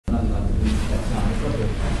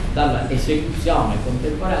dalla esecuzione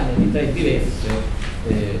contemporanea di tre diverse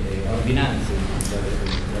ordinanze,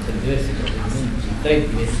 per diversi provvedimenti, di tre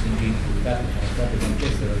diversi GIP, infatti sono state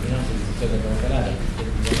concesse l'ordinanza di custodia cautelare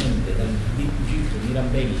rispettivamente dal GIP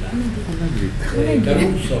Mirabella,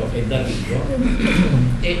 Caruso e D'Arrigo,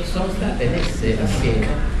 e sono state messe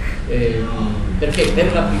assieme perché è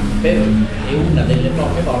una delle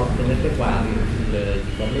poche volte nelle quali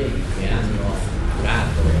i colleghi che hanno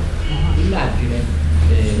curato l'indagine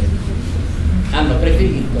hanno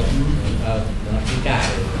preferito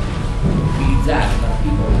utilizzare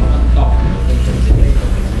l'articolo 98 del segreto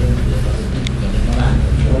Presidente della Repubblica del 90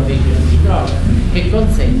 sulla legge antidroga, che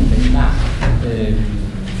consente la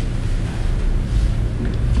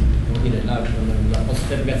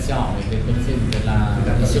postergazione, che consente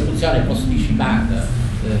l'esecuzione posticipata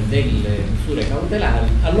delle misure cautelari,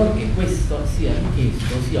 allorché questo sia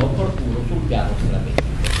richiesto, sia opportuno sul piano strategico.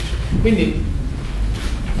 Quindi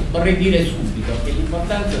vorrei dire subito che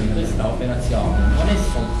l'importanza di questa operazione non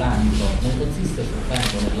consiste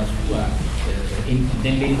soltanto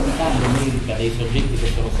nell'entità numerica dei soggetti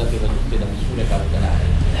che sono stati raggiunti da misure cautelari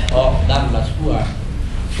o dalla sua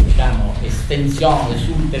estensione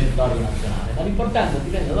sul territorio nazionale, ma l'importanza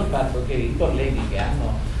dipende dal fatto che i colleghi che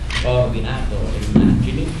hanno coordinato le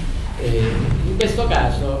indagini in questo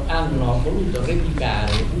caso hanno voluto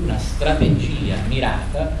replicare una strategia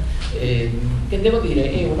mirata che devo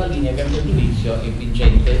dire è una linea che a mio giudizio è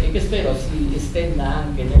vincente e che spero si estenda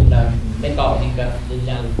anche nella metodica degli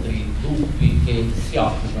altri gruppi che si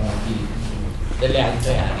occupano delle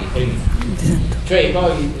altre aree criminali. Cioè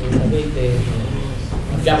voi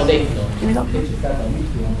abbiamo detto che c'è stata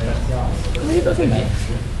l'ultima operazione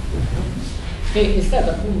che è stato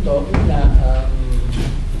appunto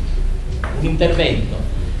un intervento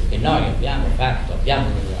che noi abbiamo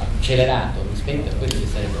accelerato rispetto a quelli che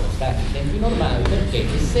sarebbero stati i tempi normali, perché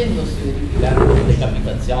essendosi verificata la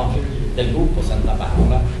decapitazione del gruppo Santa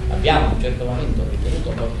Paola abbiamo in un certo momento ritenuto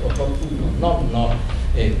opportuno non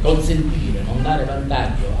consentire, non dare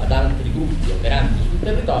vantaggio ad altri gruppi operanti sul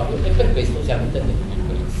territorio, e per questo siamo intervenuti in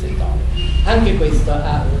quel settore. Anche questo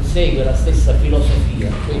segue la stessa filosofia,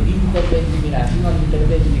 cioè di interventi mirati, non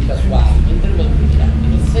interventi casuali, ma interventi mirati,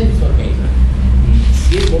 nel senso che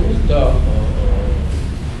si è voluto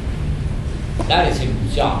dare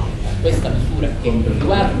esecuzione a questa misura che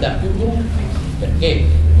riguarda più gruppi, perché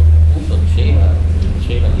appunto diceva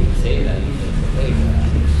ieri sera il collega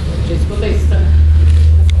Francesco Testa,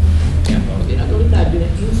 che ha coordinato l'indagine,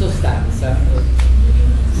 in sostanza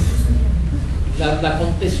la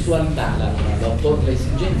contestualità,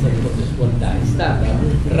 l'esigenza di contestualità è stata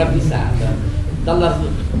ravvisata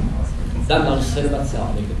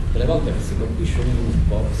dall'osservazione che tutte le volte che si colpisce un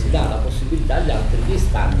gruppo si dà la possibilità agli altri di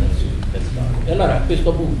espandersi sul territorio. E allora a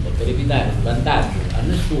questo punto, per evitare il vantaggio a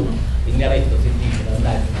nessuno, in dialetto si dice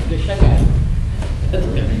vantaggio non riesce a caro,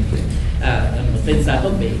 praticamente hanno pensato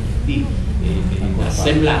bene di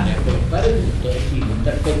assemblare e fare tutto, e quindi in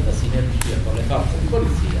perfetta sinergia con le forze di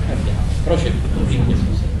polizia abbiamo proceduto in questo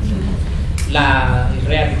senso. I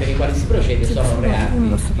reati per i quali si procede sono reati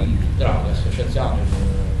di droga, associazione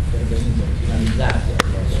finalizzati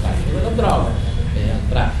allo spaccio della droga, al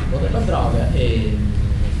traffico della droga, e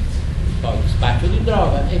poi spaccio di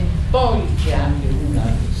droga, e poi c'è anche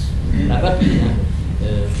una rapina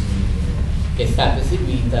che è stata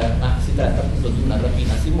eseguita, ma si tratta appunto di una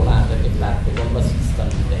rapina simulata che parte con l'assista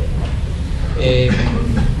all'interno.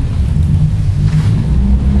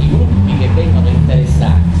 I gruppi che vengono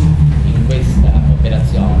interessati in questa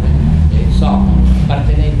operazione sono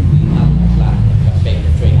appartenenti al clan Cappello,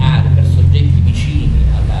 cioè aree per soggetti vicini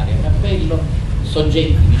all'area Cappello,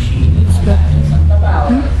 soggetti vicini all'area Santa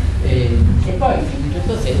Paola, e poi in un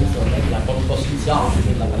certo senso nella composizione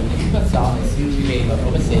della partecipazione si rileva,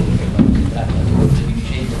 come sempre quando si tratta di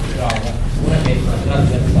vicende di droga, una certa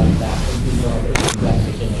trasversalità, con cui sono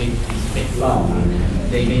presenti soggetti spezzoni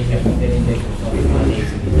dei vecchi appartenenti ai custodi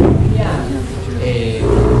malesi e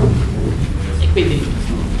quindi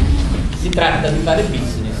si tratta di fare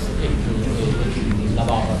business e quindi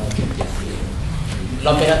lavorano tutti assieme.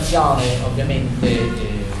 L'operazione ovviamente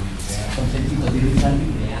ha consentito di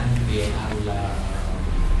risalire anche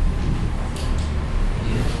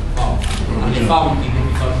alle fonti di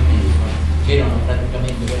rifornimento che erano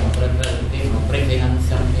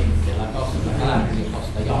prefinanzialmente la costa Calabria e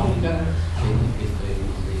Costa Ionica, questo è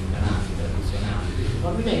uno dei canali tradizionali di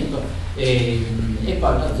rifornimento, e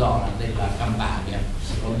poi la zona della Campania,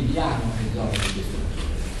 Rovigliano e zona di questo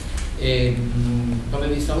genere. Come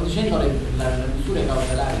vi stavo dicendo, le misure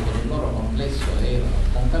cautelari che nel loro complesso erano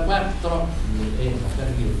 84,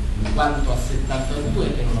 in quanto a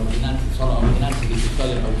 72 sono ordinanze di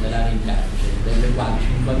custodia cautelare quali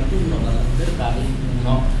 51 dalla libertà,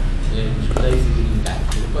 21 da esiti di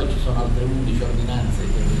indagine. Poi ci sono altre 11 ordinanze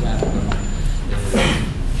che riguardano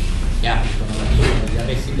che applicano l'azione degli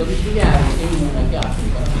arresti domiciliari e una che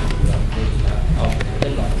applica l'obbligo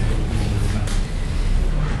dell'obbligo.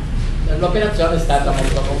 L'operazione è stata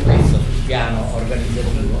molto complessa sul piano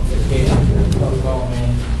organizzativo perché,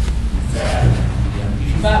 come vi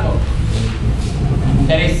anticipavo,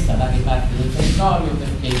 interessa varie parti del territorio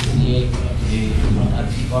perché si è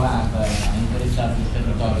articolata, ha interessato il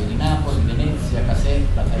territorio di Napoli, Venezia,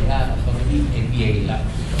 Caserta, Cagliari, Forlì e Biella,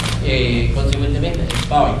 e conseguentemente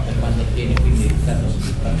poi per quanto attiene, quindi è stato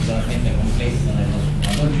particolarmente complessa nella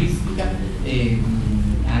sua logistica, e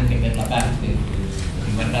anche per la parte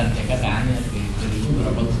riguardante Catania, che per il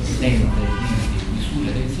numero consistente di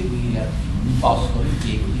misure da eseguire ha imposto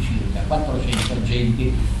l'impiego di circa 400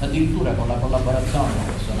 agenti, addirittura con la collaborazione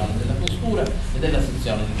del personale della Questura e della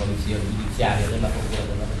sezione di polizia giudiziaria della Procura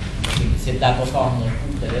della Repubblica. Quindi si è dato conto di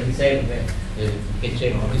tutte le riserve che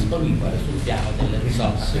c'erano disponibili sul piano delle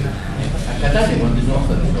risorse. A Catania quanti sono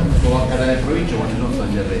stati? A Catania provincia quanti sono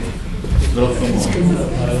stati gli arresti? Grosso modo.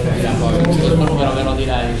 Questo numero ve lo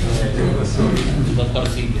dirà il dottor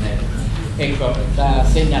Sidney. Ecco, da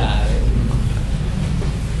segnalare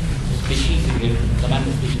specifiche,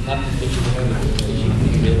 domande specifiche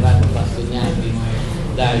che verranno assegnati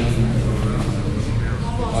dagli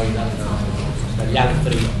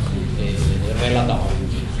altri relatori.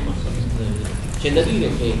 C'è da dire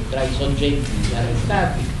che tra i soggetti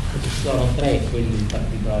arrestati ci sono 3, quelli in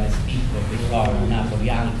particolare spicco, che sono Napoli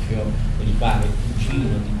Alfio, il quale è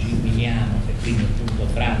cugino di Gimignano e quindi appunto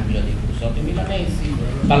frangia dei Crusotti milanesi,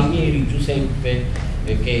 Palmieri Giuseppe,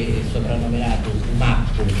 che è soprannominato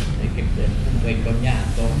Umappo e che appunto è il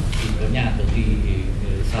cognato di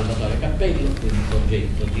Salvatore Cappello, quindi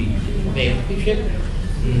soggetto di vertice,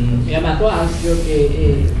 e Amato Alfio, che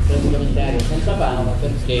è praticamente area Santa Paola,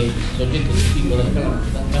 perché il soggetto di spicco da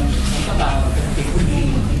Santa Paola perché cugino